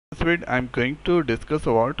video, I'm going to discuss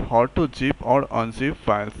about how to zip or unzip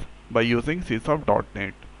files by using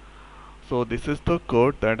C#.NET. So this is the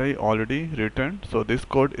code that I already written. So this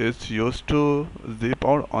code is used to zip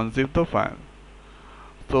or unzip the file.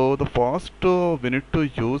 So the first we need to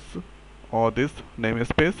use this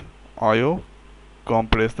namespace IO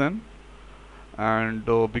compression, and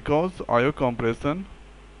because IO compression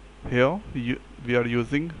here we are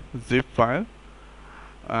using zip file,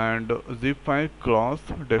 and zip file cross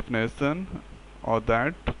definition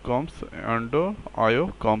that comes under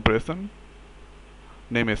IO compression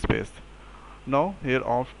namespace. Now here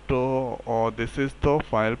after this is the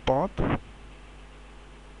file path.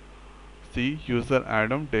 See user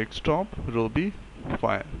Adam desktop Ruby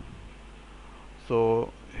file.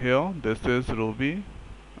 So here this is Ruby,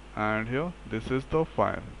 and here this is the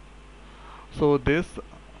file. So this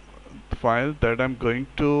file that I'm going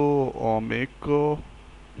to make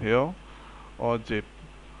here zip.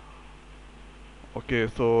 Okay,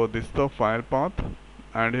 so this is the file path,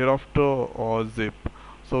 and here after zip.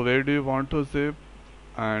 So where do you want to zip?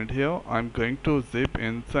 And here I'm going to zip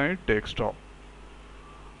inside desktop.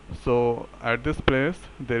 So at this place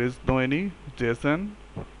there is no any JSON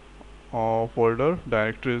folder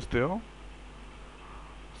directory is there.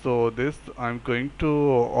 So this I'm going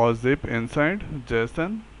to zip inside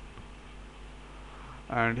JSON,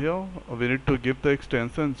 and here we need to give the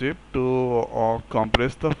extension zip to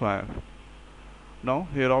compress the file. Now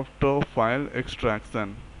here after file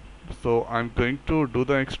extraction, so I'm going to do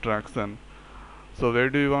the extraction. So where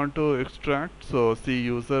do you want to extract? So see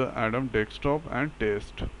user Adam desktop and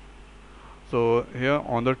test. So here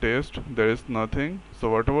on the test there is nothing. So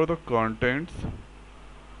whatever the contents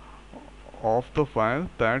of the file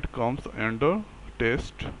that comes under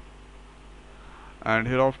test, and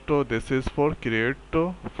hereafter this is for create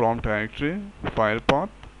from directory file path,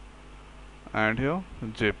 and here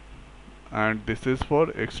zip, and this is for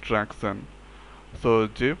extraction. So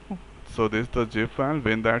zip, so this is the zip file.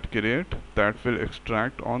 When that create, that will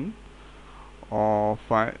extract on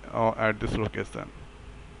file at this location.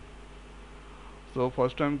 So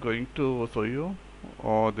first I'm going to show you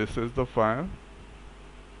this is the file,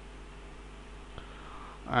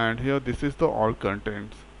 and here this is the all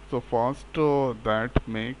contents. So first that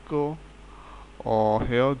make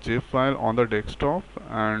here zip file on the desktop,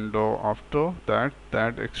 and after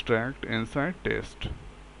that extract inside test.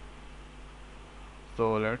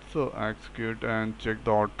 So let's execute and check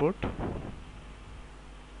the output.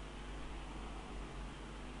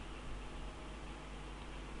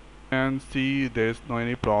 And see there is no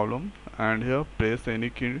any problem, and here press any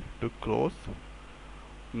key to close.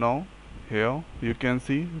 Now here you can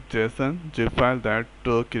see JSON zip file that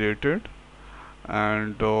created,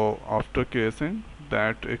 and after creation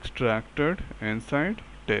that extracted inside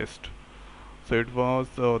test. So it was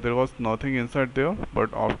there was nothing inside there,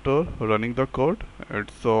 but after running the code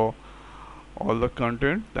it's all the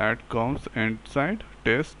content that comes inside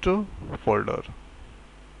test folder.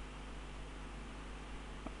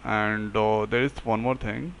 And there is one more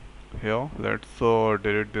thing here. Let's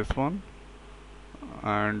delete this one,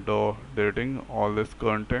 and deleting all this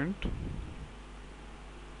content.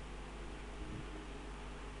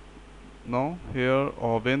 Now here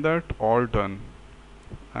when that all done,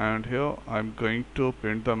 and here I'm going to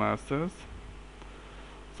print the message.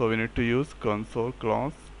 So we need to use console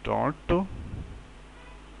class dot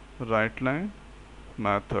writeLine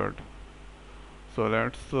method. So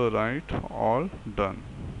let's write all done.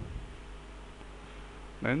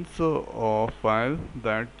 Then file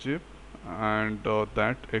that zip, and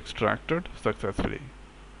that extracted successfully.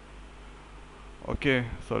 Okay,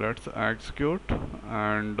 so let's execute,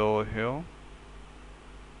 and here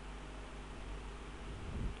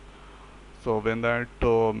so when that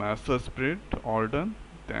master print all done,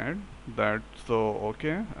 then that's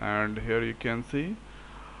okay. And here you can see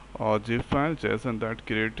zip file JSON that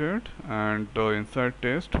created, and inside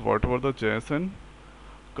test whatever the JSON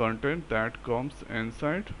content that comes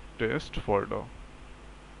inside test folder.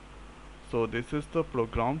 So this is the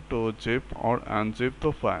program to zip or unzip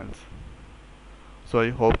the files. So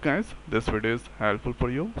I hope guys this video is helpful for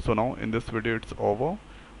you. So now in this video it's over.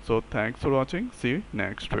 So thanks for watching. See you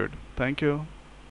next video. Thank you.